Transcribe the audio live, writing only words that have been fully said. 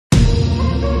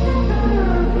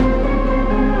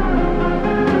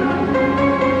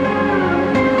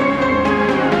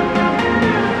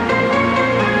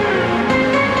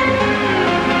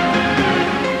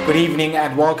evening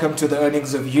and welcome to the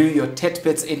Earnings Review, your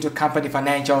tidbits into company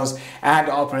financials and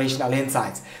operational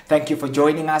insights. Thank you for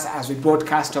joining us as we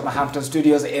broadcast from Hampton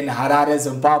Studios in Harare,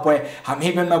 Zimbabwe. I'm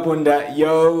Eben Mabunda,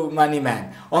 yo money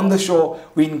man. On the show,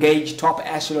 we engage top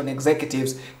echelon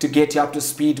executives to get you up to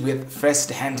speed with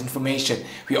first-hand information.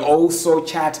 We also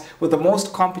chat with the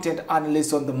most competent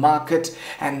analysts on the market.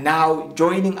 And now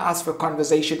joining us for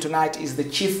conversation tonight is the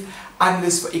Chief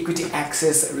Analyst for Equity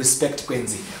Access, Respect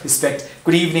Kwenzi. Respect,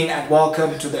 good evening and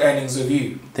welcome to the Earnings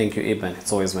Review. Thank you, Eben.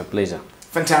 It's always my pleasure.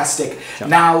 Fantastic. Sure.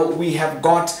 Now we have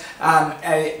got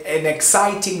an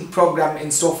exciting program in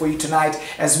store for you tonight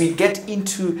as we get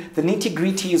into the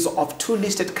nitty-gritties of two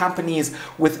listed companies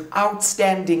with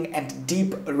outstanding and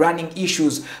deep running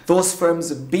issues. Those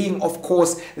firms being, of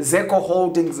course, Zeco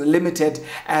Holdings Limited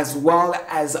as well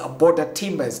as Border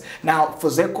Timbers. Now, for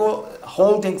Zeco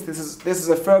Holdings, this is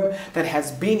a firm that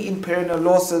has been in perennial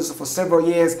losses for several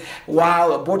years,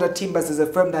 while Border Timbers is a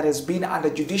firm that has been under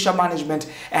judicial management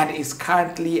and is currently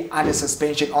under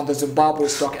suspension on the Zimbabwe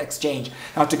Stock Exchange.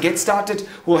 Now, to get started,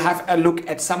 we'll have a look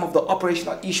at some of the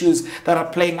operational issues that are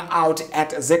playing out at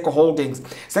Zeco Holdings.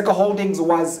 Zeco Holdings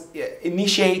was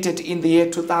initiated in the year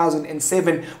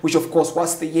 2007, which of course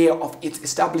was the year of its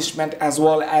establishment as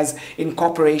well as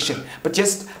incorporation. But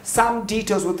just some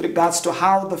details with regards to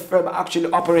how the firm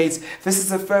actually operates. This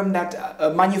is a firm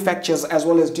that manufactures as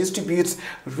well as distributes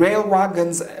rail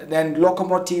wagons and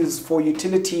locomotives for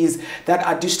utilities that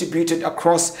are distributed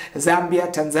across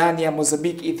Zambia, Tanzania,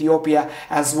 Mozambique, Ethiopia,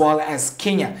 as well as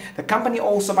Kenya. The company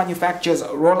also manufactures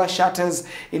roller shutters,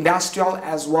 industrial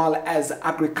as well as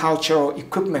agricultural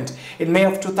equipment. In May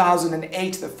of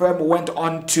 2008, the firm went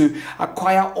on to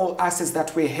acquire all assets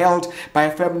that were held by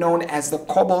a firm known as the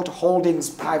Cobalt Holdings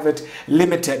Private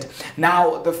Limited.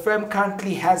 Now, the firm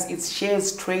currently has its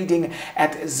shares trading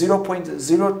at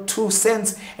 0.02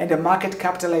 cents and a market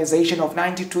capitalization of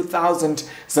 92,000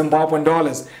 Zimbabwean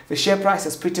dollars. The share price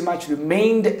has pretty much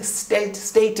remained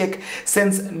static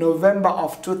since November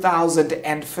of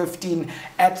 2015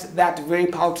 at that very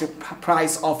paltry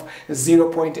price of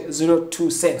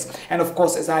 0.02 cents. And of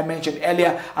course, as I mentioned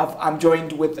earlier, I'm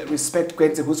joined with Respect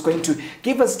Kwenzi, who's going to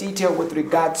give us detail with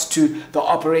regards to the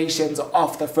operations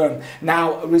of the firm.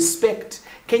 Now, Respect,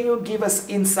 can you give us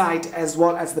insight as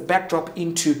well as the backdrop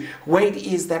into where it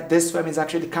is that this firm is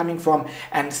actually coming from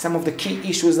and some of the key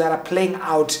issues that are playing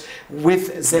out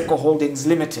with Zeco Holdings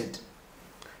Limited?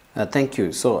 Thank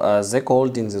you. So Zeco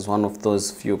Holdings is one of those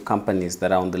few companies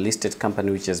that are on the listed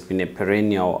company which has been a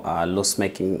perennial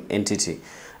loss-making entity.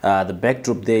 The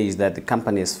backdrop there is that the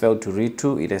company has failed to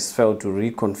retool, it has failed to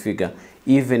reconfigure,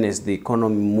 even as the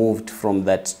economy moved from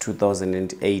that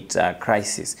 2008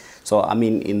 crisis. So, I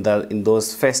mean, in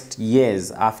those first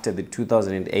years after the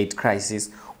 2008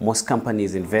 crisis, most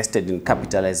companies invested in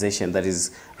capitalization, that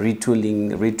is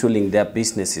retooling their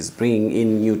businesses, bringing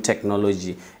in new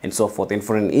technology and so forth. And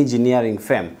for an engineering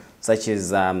firm such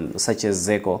as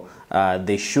Zeco,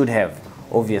 they should have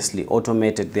obviously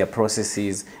automated their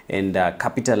processes and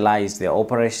capitalized their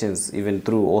operations even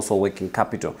through also working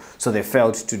capital. So they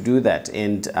failed to do that.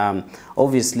 And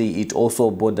obviously it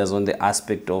also borders on the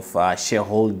aspect of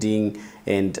shareholding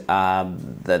and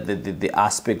the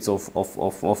aspects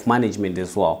of management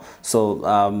as well.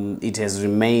 So it has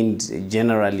remained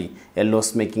generally a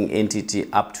loss-making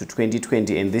entity up to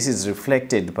 2020, and this is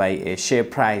reflected by a share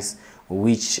price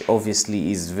which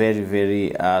obviously is very,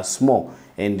 very small.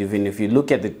 And even if you look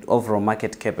at the overall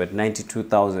market cap at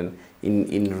 92,000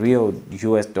 in real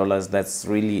US dollars, that's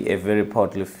really a very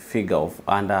paltry figure of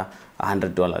under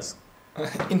 $100.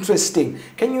 Interesting.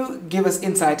 Can you give us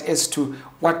insight as to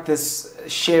what this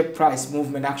share price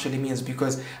movement actually means?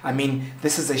 Because, I mean,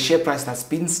 this is a share price that's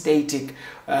been static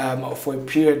for a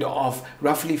period of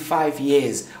roughly 5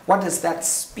 years. What does that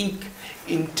speak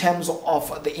in terms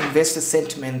of the investor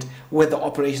sentiment where the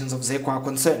operations of Zeco are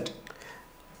concerned?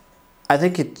 I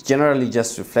think it generally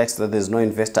just reflects that there's no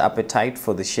investor appetite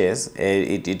for the shares.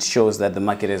 It shows that the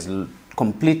market has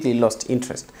completely lost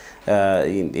interest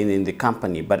in the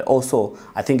company. But also,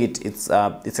 I think it's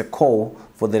a call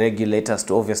for the regulators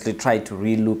to obviously try to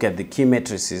relook at the key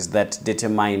matrices that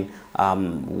determine, I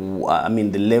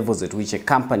mean, the levels at which a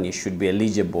company should be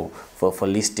eligible for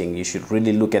listing. You should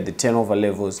really look at the turnover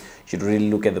levels, you should really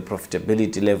look at the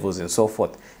profitability levels and so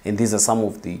forth. And these are some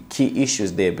of the key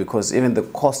issues there, because even the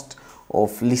cost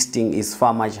of listing is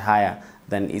far much higher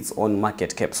than its own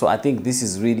market cap. So I think this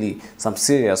is really some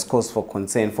serious cause for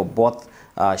concern for both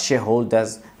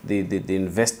shareholders, the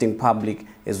investing public,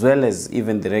 as well as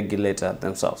even the regulator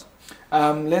themselves.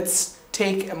 Let's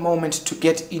take a moment to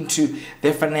get into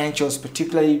their financials,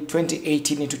 particularly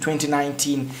 2018 into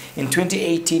 2019. In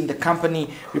 2018, the company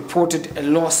reported a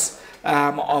loss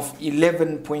of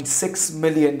 11.6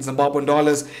 million Zimbabwean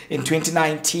dollars. In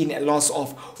 2019, a loss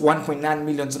of 1.9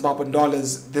 million Zimbabwean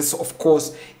dollars. This, of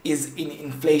course, is in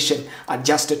inflation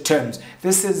adjusted terms.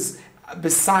 This is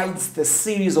besides the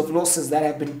series of losses that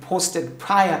have been posted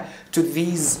prior to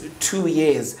these 2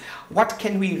 years. What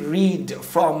can we read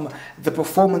from the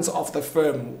performance of the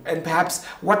firm, and perhaps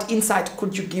what insight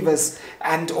could you give us,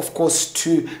 and of course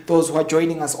to those who are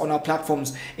joining us on our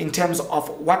platforms, in terms of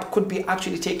what could be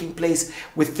actually taking place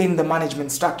within the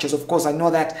management structures? Of course, I know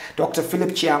that Dr. Philip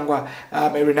Chiangwa,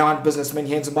 a renowned businessman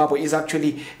here in Zimbabwe, is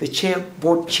actually the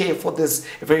board chair for this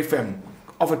very firm.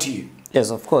 Over to you. Yes,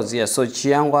 of course. Yes. So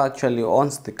Chiangwa actually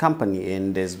owns the company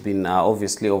and has been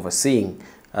obviously overseeing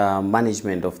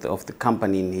management of the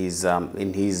company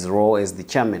in his role as the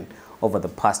chairman over the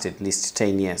past at least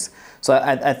 10 years. So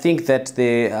I think that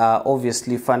there are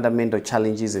obviously fundamental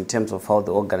challenges in terms of how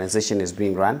the organization is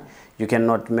being run. You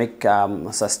cannot make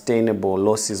sustainable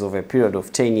losses over a period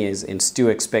of 10 years and still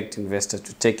expect investors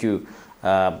to take you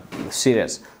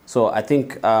serious. So I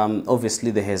think obviously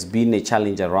there has been a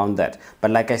challenge around that.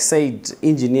 But like I said,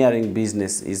 engineering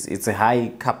business it's a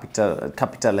high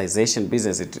capitalization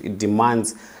business. It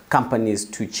demands companies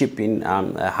to chip in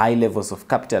high levels of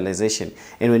capitalization.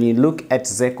 And when you look at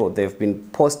Zeco, they've been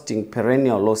posting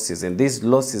perennial losses, and these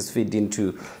losses feed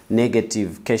into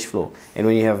negative cash flow. And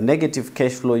when you have negative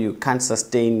cash flow, you can't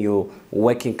sustain your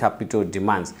working capital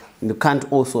demands. You can't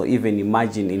also even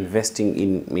imagine investing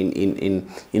in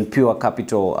pure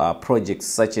capital projects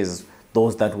such as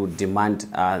those that would demand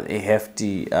a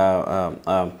hefty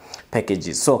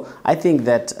packages. So I think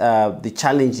that the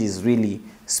challenge is really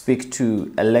speak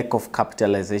to a lack of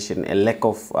capitalization, a lack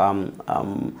of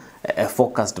a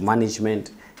focused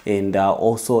management, and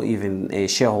also even a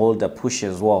shareholder push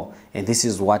as well. And this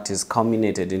is what is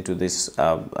culminated into this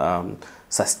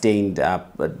sustained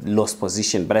loss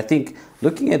position. But I think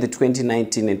looking at the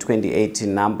 2019 and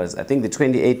 2018 numbers, I think the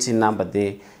 2018 number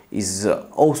there is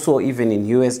also even in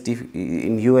USD,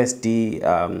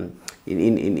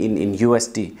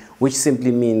 which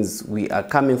simply means we are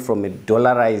coming from a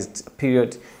dollarized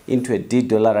period into a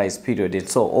de-dollarized period. And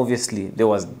so obviously there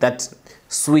was that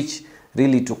switch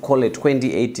really to call a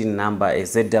 2018 number a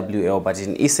ZWL, but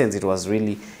in essence it was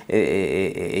really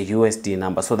a USD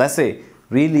number. So that's a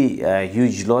really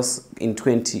huge loss in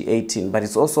 2018, but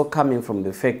it's also coming from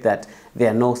the fact that there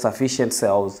are no sufficient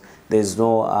sales, there's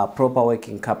no proper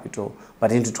working capital.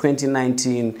 But into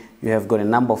 2019, you have got a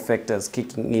number of factors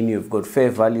kicking in. You've got fair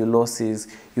value losses.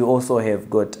 You also have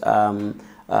got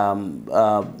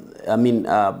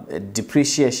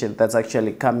depreciation that's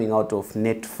actually coming out of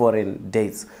net foreign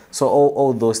debts. So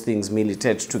all those things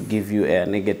militate to give you a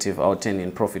negative outturn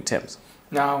in profit terms.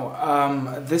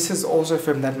 Now, this is also a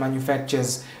firm that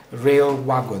manufactures rail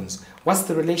wagons. What's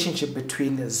the relationship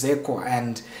between Zeco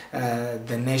and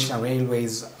the National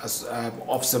Railways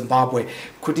of Zimbabwe?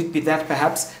 Could it be that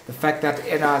perhaps the fact that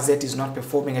NRZ is not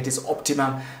performing at its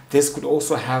optimum, this could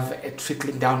also have a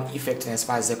trickling down effect as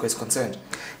far as Zeco is concerned?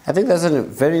 I think that's a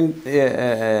very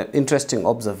interesting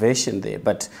observation there.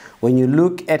 But when you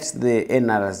look at the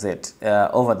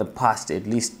NRZ over the past at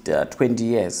least 20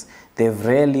 years, they've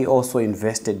rarely also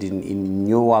invested in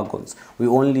new wagons. We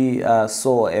only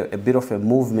saw a bit of a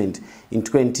movement in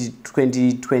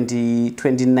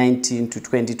 2019 to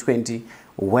 2020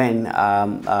 when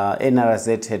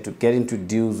NRZ had to get into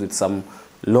deals with some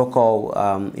local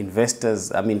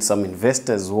investors, some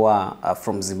investors who are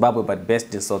from Zimbabwe but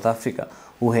based in South Africa,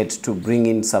 who had to bring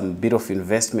in some bit of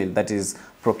investment that is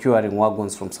procuring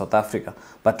wagons from South Africa.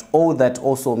 But all that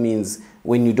also means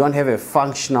when you don't have a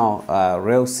functional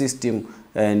rail system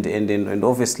and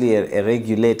obviously a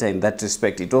regulator in that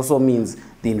respect, it also means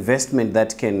the investment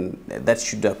that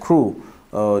should accrue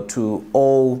to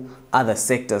all other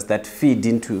sectors that feed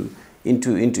into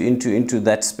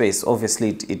that space, obviously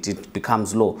it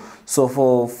becomes low. So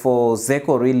for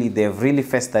Zeco, really, they've really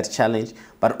faced that challenge,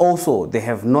 but also they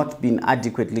have not been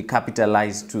adequately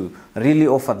capitalized to really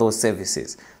offer those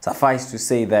services. Suffice to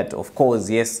say that, of course,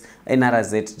 yes,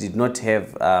 NRZ did not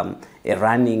have a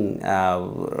running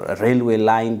railway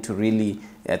line to really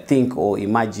think or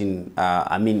imagine,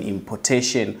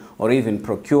 importation or even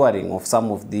procuring of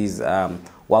some of these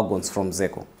wagons from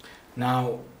Zeco.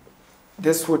 Now,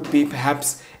 this would be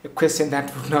perhaps a question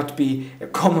that would not be a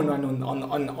common one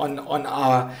on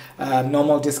our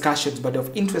normal discussions, but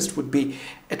of interest would be,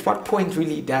 at what point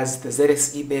really does the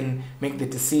ZSE then make the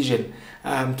decision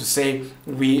to say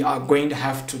we are going to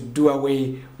have to do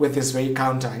away with this very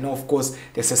counter? I know, of course,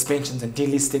 there's suspensions and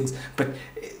delistings, but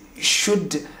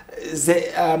should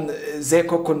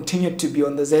Zeco continue to be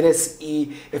on the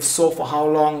ZSE? If so, for how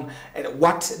long? And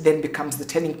what then becomes the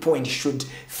turning point should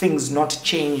things not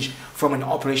change from an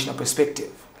operational perspective?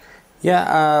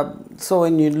 Yeah, so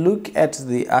when you look at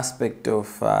the aspect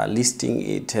of listing,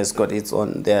 it has got its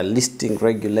own, there are listing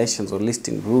regulations or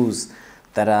listing rules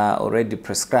that are already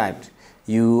prescribed.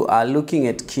 You are looking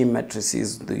at key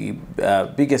matrices, the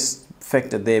biggest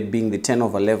factor there being the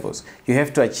turnover levels. You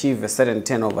have to achieve a certain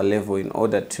turnover level in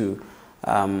order to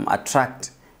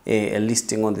attract a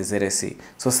listing on the ZSE.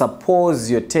 So suppose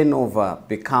your turnover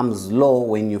becomes low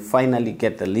when you finally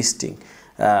get the listing.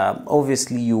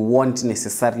 Obviously you won't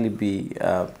necessarily be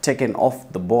taken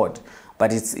off the board,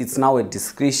 but it's now a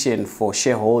discretion for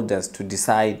shareholders to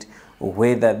decide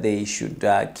whether they should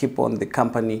keep on the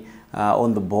company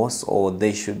on the board, or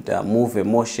they should move a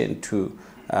motion to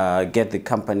get the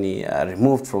company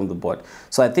removed from the board.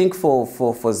 So I think for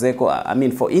Zeco, I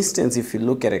mean, for instance, if you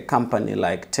look at a company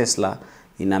like Tesla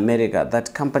in America,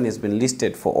 that company has been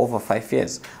listed for over 5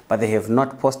 years, but they have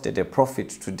not posted a profit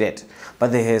to date.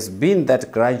 But there has been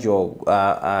that gradual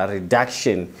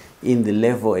reduction in the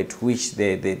level at which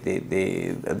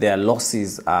their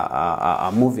losses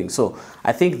are moving. So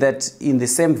I think that in the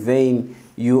same vein,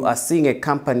 you are seeing a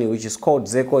company which is called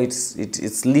Zeco.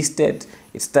 It's listed.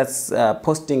 It starts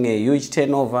posting a huge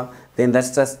turnover. Then that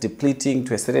starts depleting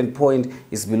to a certain point.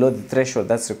 It's below the threshold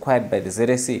that's required by the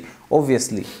ZSE.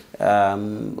 Obviously,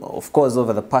 of course,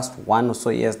 over the past 1 or so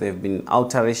years, there have been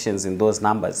alterations in those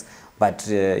numbers. But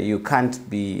you can't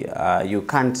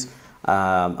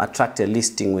attract a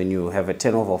listing when you have a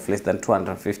turnover of less than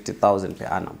 250,000 per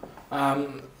annum.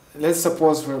 Let's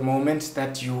suppose for a moment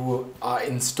that you are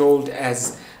installed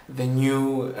as the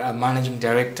new managing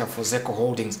director for Zeco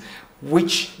Holdings.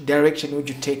 Which direction would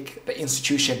you take the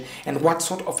institution, and what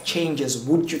sort of changes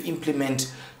would you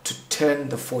implement to turn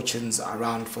the fortunes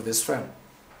around for this firm?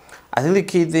 I think the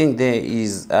key thing there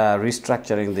is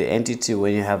restructuring the entity.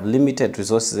 When you have limited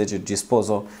resources at your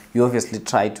disposal, you obviously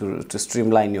try to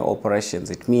streamline your operations.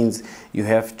 It means you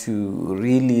have to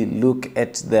really look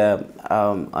at the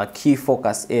key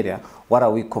focus area. What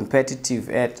are we competitive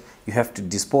at? You have to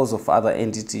dispose of other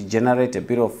entities, generate a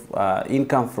bit of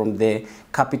income from there,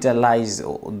 capitalize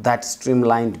that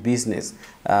streamlined business,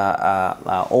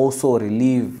 also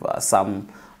relieve some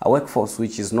workforce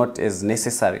which is not as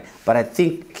necessary. But I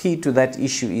think key to that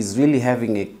issue is really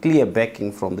having a clear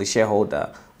backing from the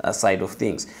shareholder side of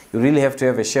things. You really have to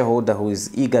have a shareholder who is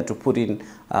eager to put in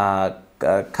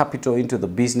capital into the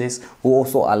business, who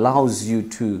also allows you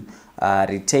to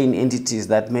retain entities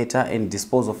that matter and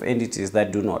dispose of entities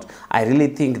that do not. I really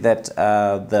think that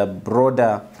the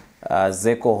broader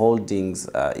Zeco Holdings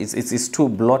it's too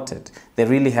bloated. They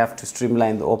really have to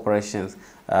streamline the operations.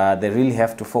 They really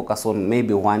have to focus on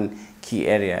maybe one key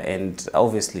area, and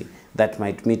obviously that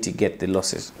might mitigate the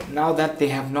losses. Now that there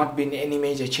have not been any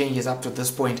major changes up to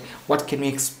this point, what can we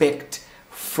expect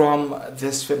from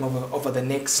this firm over the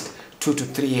next 2 to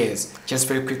 3 years? Just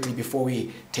very quickly before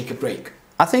we take a break.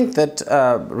 I think that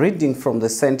reading from the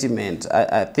sentiment,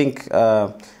 I think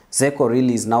Zeco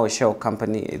really is now a shell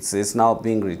company. It's now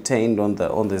being retained on the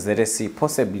ZSE,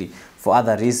 possibly for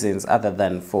other reasons other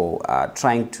than for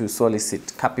trying to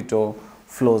solicit capital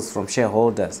flows from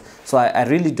shareholders. So I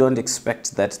really don't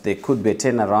expect that there could be a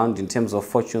turnaround in terms of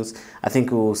fortunes. I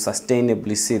think we will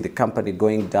sustainably see the company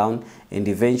going down and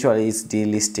eventually it's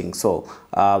delisting. So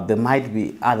there might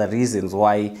be other reasons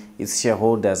why its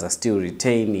shareholders are still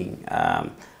retaining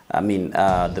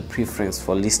the preference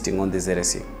for listing on the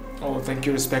ZSE. Oh, thank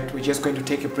you, Respect. We're just going to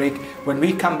take a break. When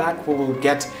we come back, we will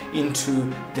get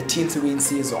into the teens and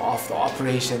winces of the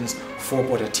operations for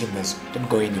Border Timbers. Don't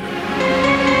go anywhere.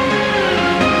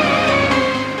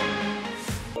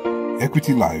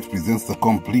 Equity Live presents the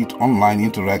complete online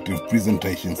interactive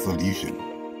presentation solution.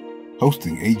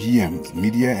 Hosting AGMs,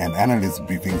 media and analyst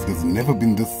briefings has never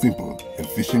been this simple,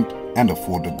 efficient and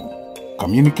affordable.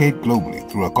 Communicate globally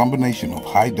through a combination of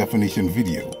high-definition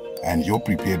video and your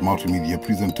prepared multimedia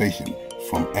presentation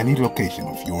from any location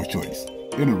of your choice.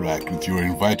 Interact with your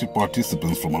invited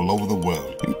participants from all over the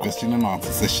world in question and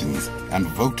answer sessions and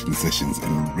voting sessions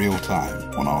in real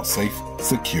time on our safe,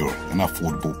 secure and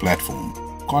affordable platform.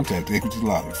 Contact Equity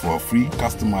Live for a free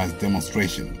customized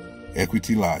demonstration.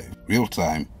 Equity Live,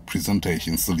 real-time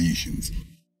presentation solutions.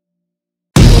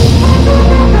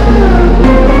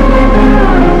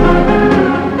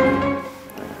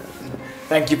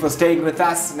 Thank you for staying with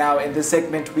us. Now in this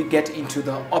segment we get into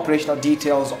the operational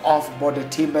details of Border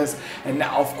Timbers, and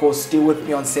now of course still with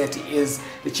me on set is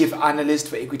the Chief Analyst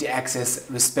for Equity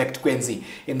Access, Respect Kwenzi.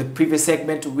 In the previous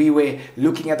segment we were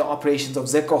looking at the operations of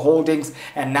Zeco Holdings,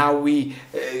 and now we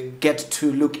get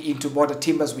to look into Border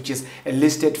Timbers, which is a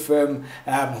listed firm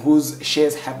whose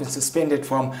shares have been suspended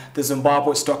from the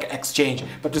Zimbabwe Stock Exchange.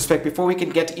 But Respect, before we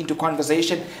can get into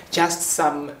conversation, just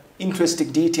some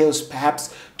interesting details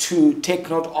perhaps to take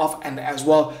note of, and as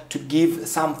well to give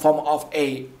some form of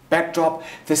a backdrop.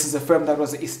 This is a firm that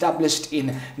was established in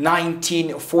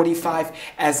 1945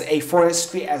 as a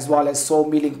forestry as well as saw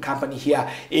milling company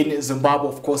here in Zimbabwe,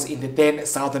 of course in the then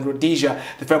Southern Rhodesia.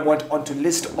 The firm went on to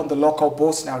list on the local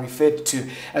bourse, now referred to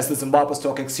as the Zimbabwe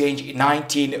Stock Exchange, in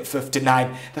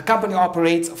 1959. The company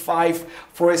operates 5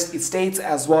 forest estates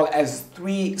as well as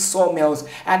 3 sawmills,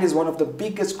 and is one of the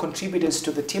biggest contributors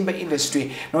to the timber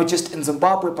industry, not just in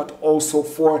Zimbabwe but also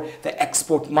for the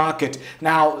export market.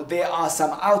 Now there are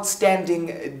some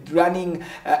outstanding running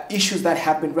issues that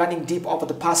have been running deep over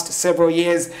the past several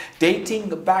years,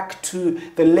 dating back to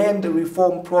the land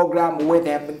reform program, where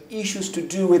there have been issues to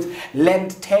do with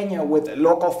land tenure with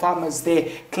local farmers. They're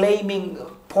claiming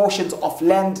portions of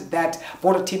land that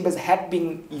Border Timbers had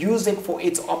been using for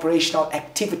its operational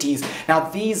activities. Now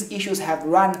these issues have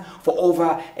run for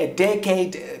over a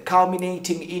decade,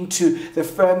 culminating into the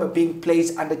firm being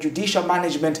placed under judicial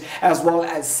management, as well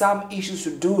as some issues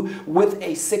to do with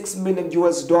a $6 million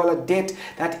debt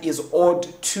that is owed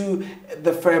to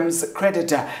the firm's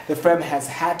creditor. The firm has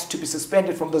had to be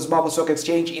suspended from the Zimbabwe Stock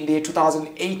Exchange in the year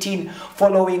 2018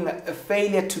 following a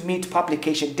failure to meet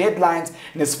publication deadlines,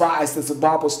 and as far as the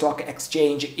Zimbabwe Stock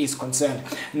Exchange is concerned.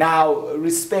 Now,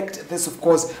 Respect, this of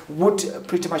course would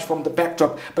pretty much form the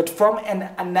backdrop, but from an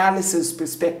analysis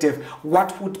perspective,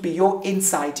 what would be your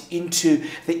insight into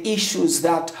the issues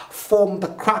that form the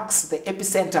crux, the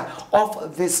epicenter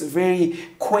of this very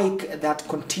quake that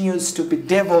continues to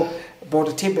bedevil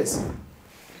Border Timbers?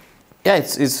 Yeah,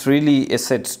 it's really a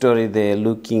sad story. They're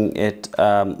looking at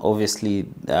obviously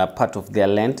part of their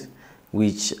land,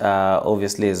 which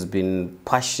obviously has been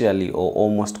partially or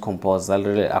almost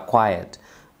compulsorily acquired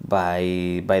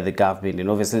by the government. And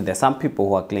obviously there are some people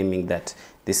who are claiming that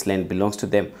this land belongs to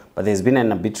them. But there's been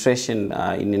an arbitration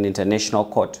in an international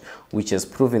court which has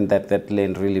proven that that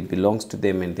land really belongs to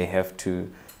them, and they have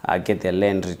to get their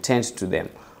land returned to them.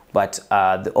 But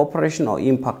the operational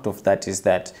impact of that is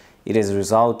that it has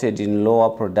resulted in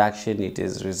lower production. It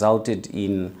has resulted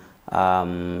in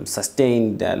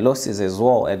sustained losses as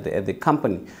well at the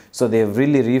company. So they've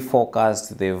really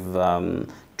refocused. They've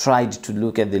tried to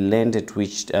look at the land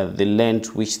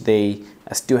which they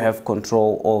still have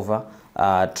control over,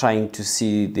 trying to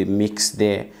see the mix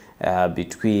there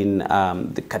between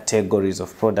the categories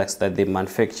of products that they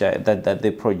manufacture, that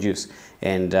they produce.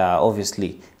 And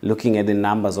obviously, looking at the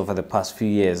numbers over the past few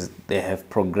years, they have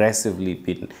progressively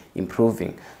been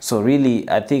improving. So really,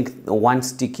 I think one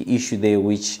sticky issue there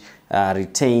which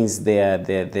retains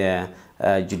their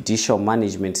judicial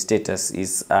management status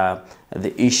is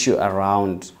the issue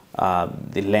around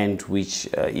the land which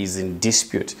is in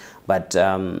dispute. But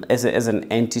as an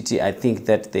entity, I think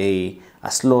that they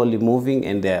are slowly moving,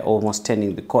 and they're almost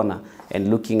turning the corner. And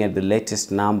looking at the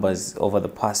latest numbers over the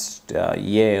past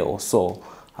year or so,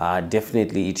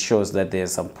 definitely it shows that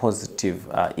there's some positive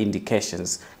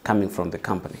indications coming from the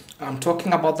company. I'm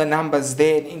talking about the numbers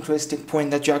there, an interesting point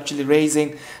that you're actually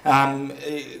raising. A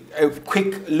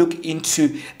quick look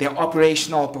into their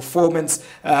operational performance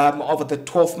over the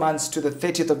 12 months to the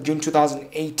 30th of June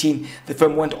 2018. The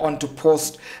firm went on to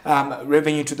post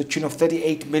revenue to the tune of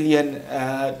 $38 million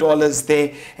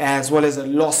there, as well as a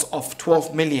loss of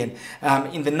 $12 million.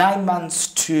 In the 9 months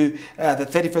to the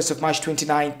 31st of March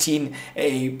 2019,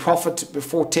 a profit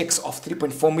before tax of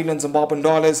 3.4 million Zimbabwean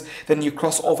dollars. Then you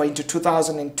cross over into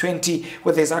 2020,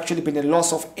 where there's actually been a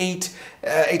loss of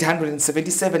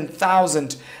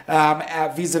 877,000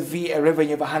 vis-a-vis a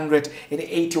revenue of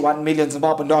 181 million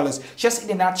Zimbabwean dollars. Just in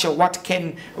a nutshell, what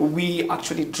can we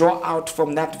actually draw out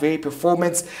from that very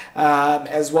performance,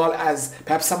 as well as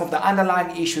perhaps some of the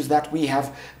underlying issues that we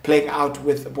have playing out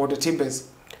with Border Timbers?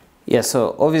 Yeah,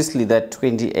 so obviously that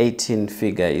 2018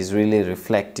 figure is really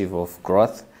reflective of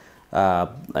growth,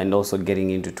 and also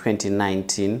getting into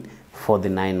 2019 for the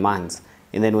 9 months.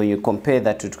 And then when you compare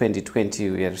that to 2020,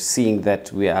 we are seeing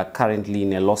that we are currently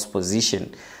in a loss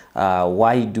position.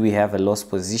 Why do we have a loss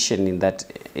position in that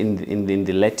in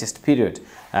the latest period?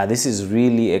 This is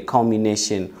really a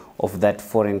culmination of that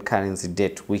foreign currency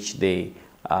debt which they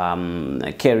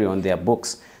carry on their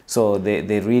books. So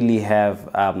they really have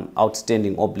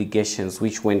outstanding obligations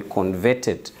which, when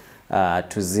converted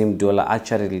to Zim dollar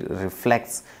actually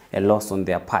reflects a loss on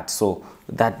their part. So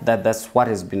that's what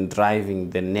has been driving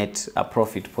the net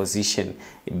profit position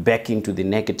back into the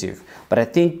negative. But I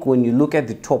think when you look at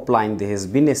the top line, there has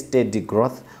been a steady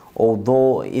growth,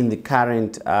 although in the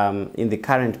current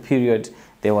period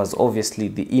there was obviously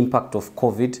the impact of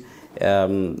COVID.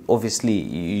 Obviously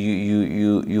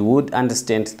you would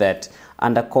understand that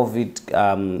under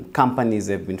COVID, companies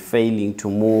have been failing to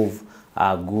move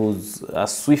goods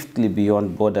swiftly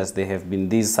beyond borders. There have been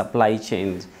these supply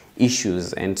chain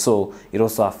issues, and so it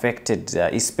also affected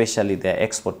especially their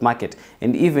export market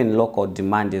and even local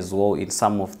demand as well in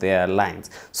some of their lines.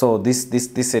 So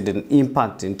this had an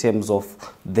impact in terms of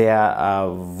their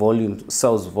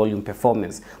sales volume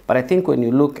performance. But I think when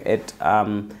you look at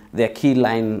their key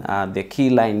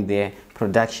line there,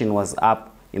 production was up,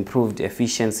 improved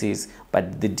efficiencies,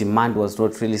 but the demand was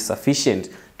not really sufficient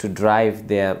to drive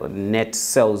their net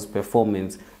sales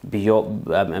performance beyond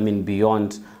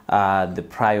the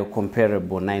prior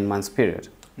comparable 9 months period.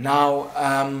 Now,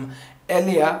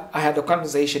 earlier I had a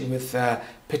conversation with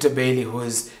Peter Bailey, who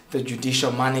is the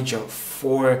judicial manager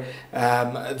for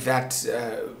that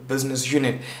business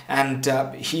unit, and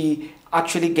he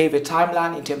actually gave a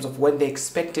timeline in terms of when they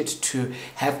expected to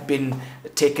have been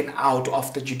taken out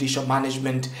of the judicial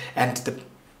management, and the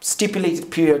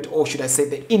stipulated period, or should I say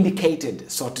the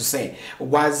indicated, so to say,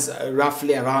 was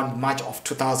roughly around March of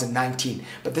 2019.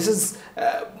 But this is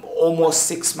almost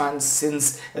 6 months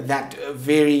since that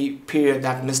very period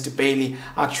that Mr. Bailey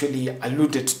actually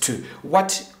alluded to.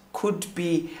 What could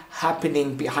be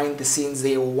happening behind the scenes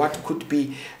there, or what could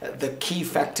be the key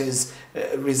factors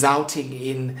resulting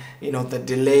in, the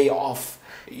delay of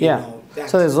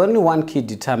so there's only one key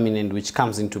determinant which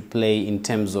comes into play in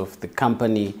terms of the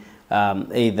company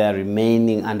either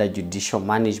remaining under judicial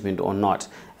management or not.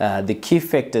 The key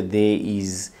factor there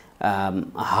is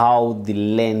how the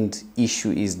land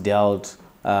issue is dealt,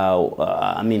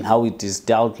 how it is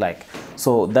dealt like.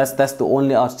 So that's the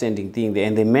only outstanding thing there.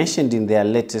 And they mentioned in their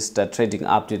latest trading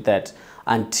update that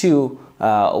until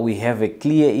we have a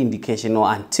clear indication,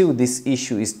 or until this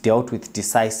issue is dealt with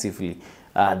decisively,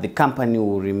 the company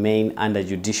will remain under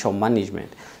judicial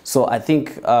management. So I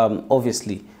think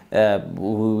obviously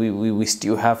we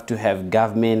still have to have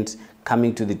government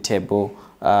coming to the table,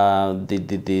 the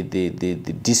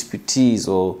disputees,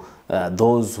 or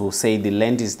those who say the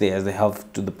land is theirs. They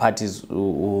have to, the parties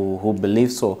who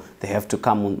believe so, they have to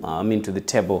come to the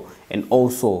table, and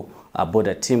also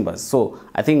border timbers. So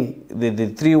I think the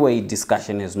three-way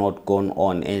discussion has not gone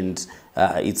on, and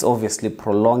it's obviously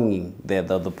prolonging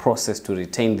the process to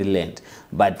retain the land.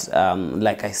 But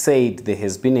like I said, there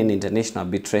has been an international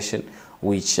arbitration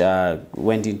which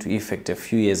went into effect a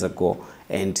few years ago,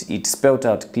 and it spelled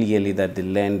out clearly that the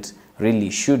land really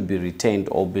should be retained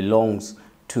or belongs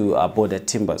to border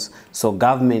timbers. So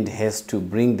government has to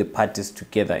bring the parties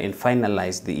together and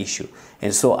finalize the issue.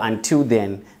 And so until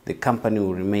then, the company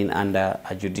will remain under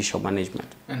a judicial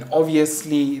management. And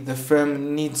obviously the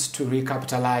firm needs to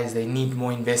recapitalize, they need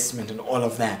more investment and all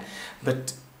of that.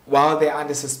 But while they're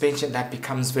under suspension, that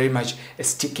becomes very much a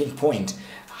sticking point.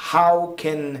 How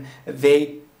can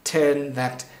they turn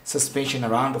that suspension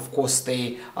around? Of course,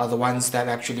 they are the ones that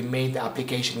actually made the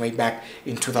application way back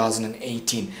in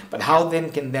 2018. But how then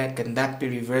can that be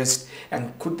reversed?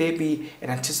 And could there be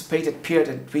an anticipated period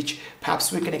at which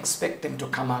perhaps we can expect them to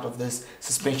come out of this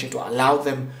suspension to allow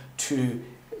them to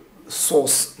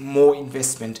source more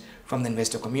investment from the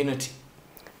investor community?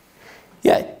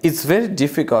 Yeah, it's very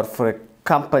difficult for a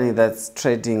company that's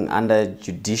trading under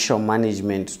judicial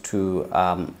management to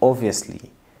obviously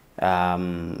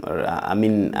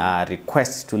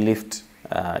request to lift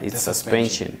its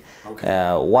suspension.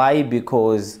 Okay. Why?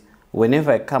 Because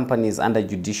whenever a company is under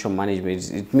judicial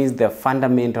management, it means there are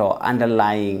fundamental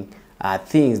underlying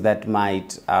things that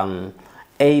might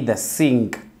either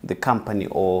sink the company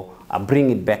or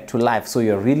bring it back to life. So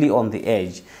you're really on the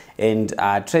edge. And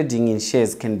trading in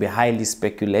shares can be highly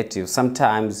speculative.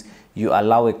 Sometimes you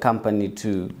allow a company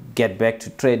to get back to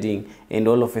trading and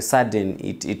all of a sudden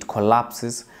it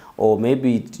collapses, or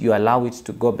maybe you allow it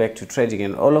to go back to trading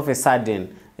and all of a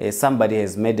sudden somebody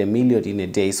has made $1 million in a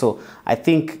day. So I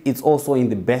think it's also in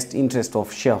the best interest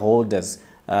of shareholders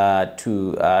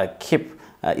to keep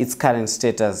its current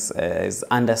status as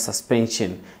under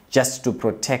suspension, just to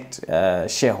protect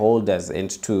shareholders and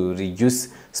to reduce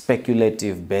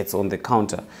speculative bets on the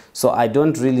counter. So I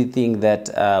don't really think that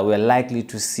we're likely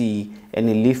to see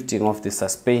any lifting of the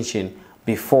suspension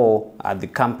before the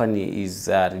company is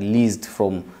released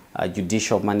from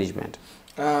judicial management.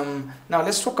 Now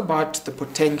let's talk about the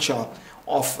potential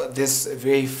of this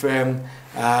very firm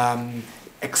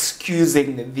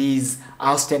excusing these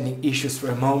outstanding issues for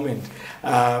a moment,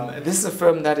 this is a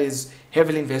firm that is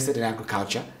heavily invested in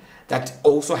agriculture, that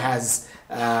also has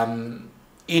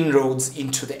inroads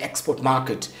into the export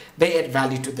market. They add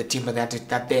value to the timber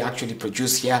that they actually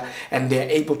produce here, and they're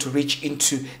able to reach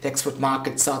into the export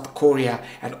market, South Korea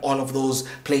and all of those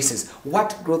places.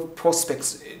 What growth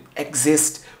prospects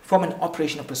exist from an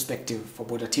operational perspective for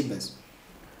Border Timbers?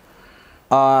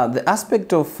 The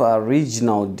aspect of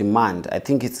regional demand, I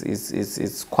think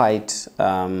it's quite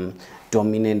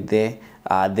dominant there.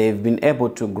 They've been able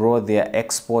to grow their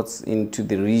exports into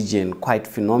the region quite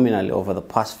phenomenally over the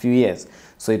past few years.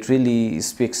 So it really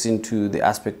speaks into the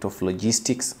aspect of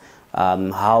logistics,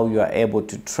 how you are able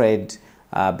to trade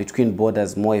between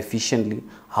borders more efficiently,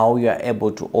 how you are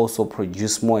able to also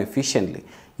produce more efficiently.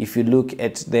 If you look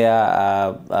at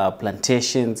their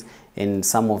plantations and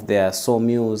some of their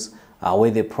sawmills,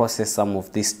 where they process some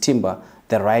of this timber,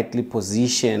 they're rightly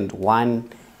positioned, one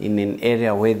in an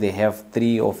area where they have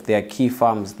 3 of their key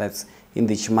farms, that's in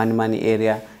the Chimanimani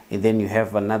area, and then you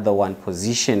have another one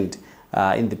positioned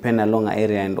in the Penalonga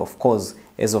area, and of course,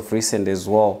 as of recent as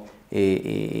well,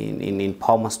 in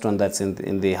Palmerston, that's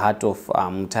in the heart of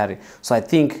Mutare. So I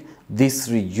think this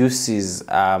reduces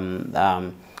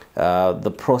the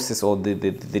process or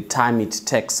the time it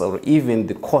takes, or even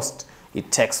the cost it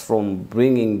takes from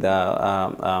bringing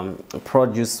the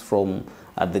produce from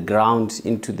the ground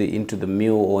into the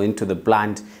mill or into the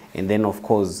plant, and then of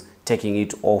course taking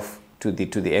it off to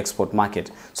the export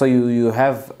market. So you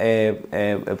have a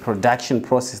production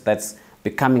process that's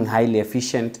becoming highly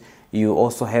efficient. You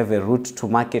also have a route to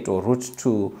market or route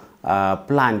to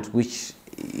plant, which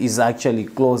is actually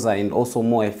closer and also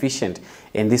more efficient,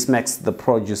 and this makes the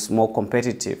produce more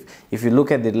competitive. If you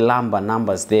look at the lumber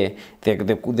numbers there,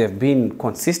 they've been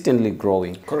consistently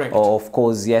growing. Correct. Of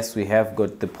course, yes, we have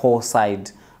got the poor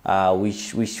side,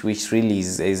 which really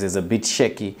is a bit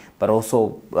shaky, but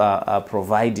also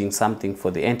providing something for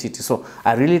the entity. So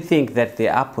I really think that they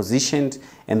are positioned,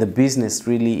 and the business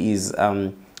really is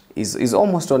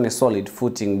almost on a solid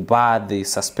footing, bar the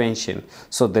suspension.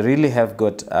 So they really have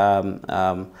got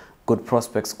good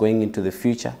prospects going into the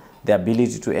future. The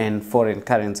ability to earn foreign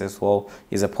currency as well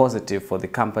is a positive for the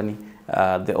company.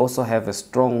 They also have a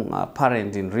strong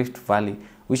parent in Rift Valley,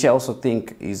 which I also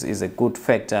think is a good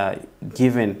factor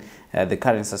given the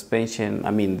current suspension. I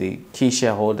mean, the key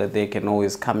shareholder, they can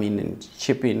always come in and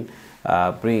chip in,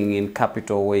 bringing in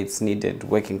capital where it's needed,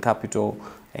 working capital,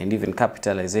 and even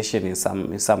capitalization in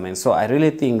some. And so I really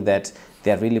think that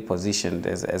they are really positioned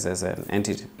as an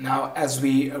entity. Now, as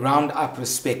we round up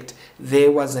respect, there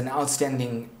was an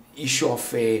outstanding issue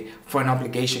of a foreign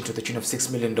obligation to the tune of $6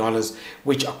 million,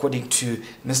 which according to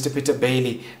Mr. Peter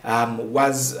Bailey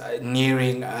was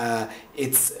nearing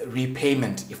its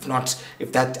repayment, if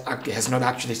that has not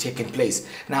actually taken place.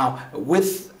 Now,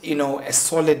 with a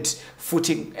solid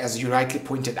footing, as you rightly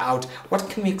pointed out, what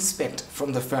can we expect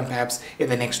from the firm perhaps in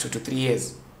the next 2 to 3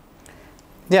 years?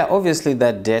 Yeah, obviously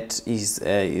that debt is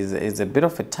a bit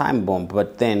of a time bomb,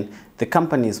 but then the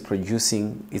company is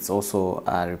producing, it's also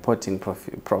reporting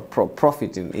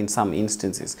profit in some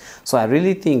instances. So I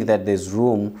really think that there's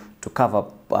room to cover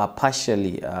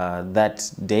partially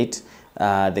that debt.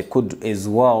 They could as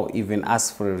well even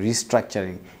ask for a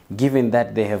restructuring, given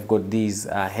that they have got these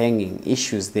hanging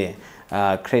issues there.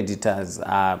 Creditors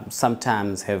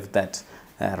sometimes have that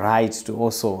right to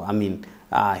also,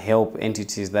 help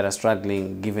entities that are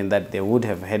struggling, given that they would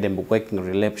have had a working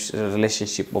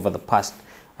relationship over the past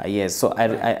years. So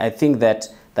I think that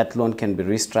that loan can be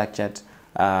restructured.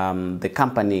 The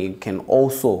company can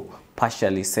also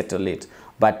partially settle it.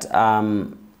 But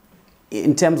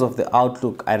in terms of the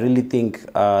outlook, I really think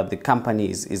the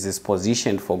company is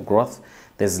positioned for growth.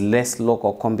 There's less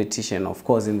local competition. Of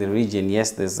course, in the region,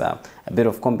 yes, there's a bit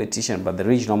of competition, but the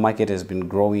regional market has been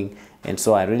growing. And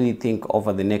so I really think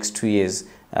over the next 2 years,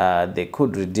 they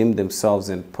could redeem themselves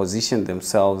and position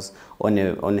themselves on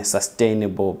a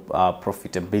sustainable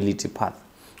profitability path.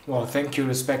 Well, thank you,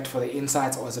 Respect, for the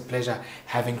insights. Always a pleasure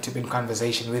having to be in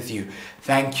conversation with you.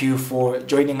 Thank you for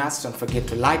joining us. Don't forget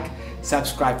to like,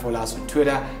 subscribe, follow us on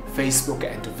Twitter, Facebook,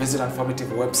 and to visit our informative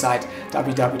website,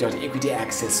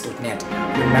 www.equityaccess.net.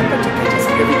 Remember to catch us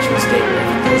every Tuesday,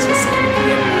 every Thursday, 7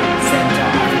 p.m. Central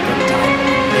African Time.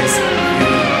 This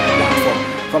platform.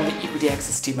 From the Equity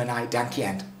Access team and I, Danky,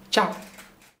 and ciao.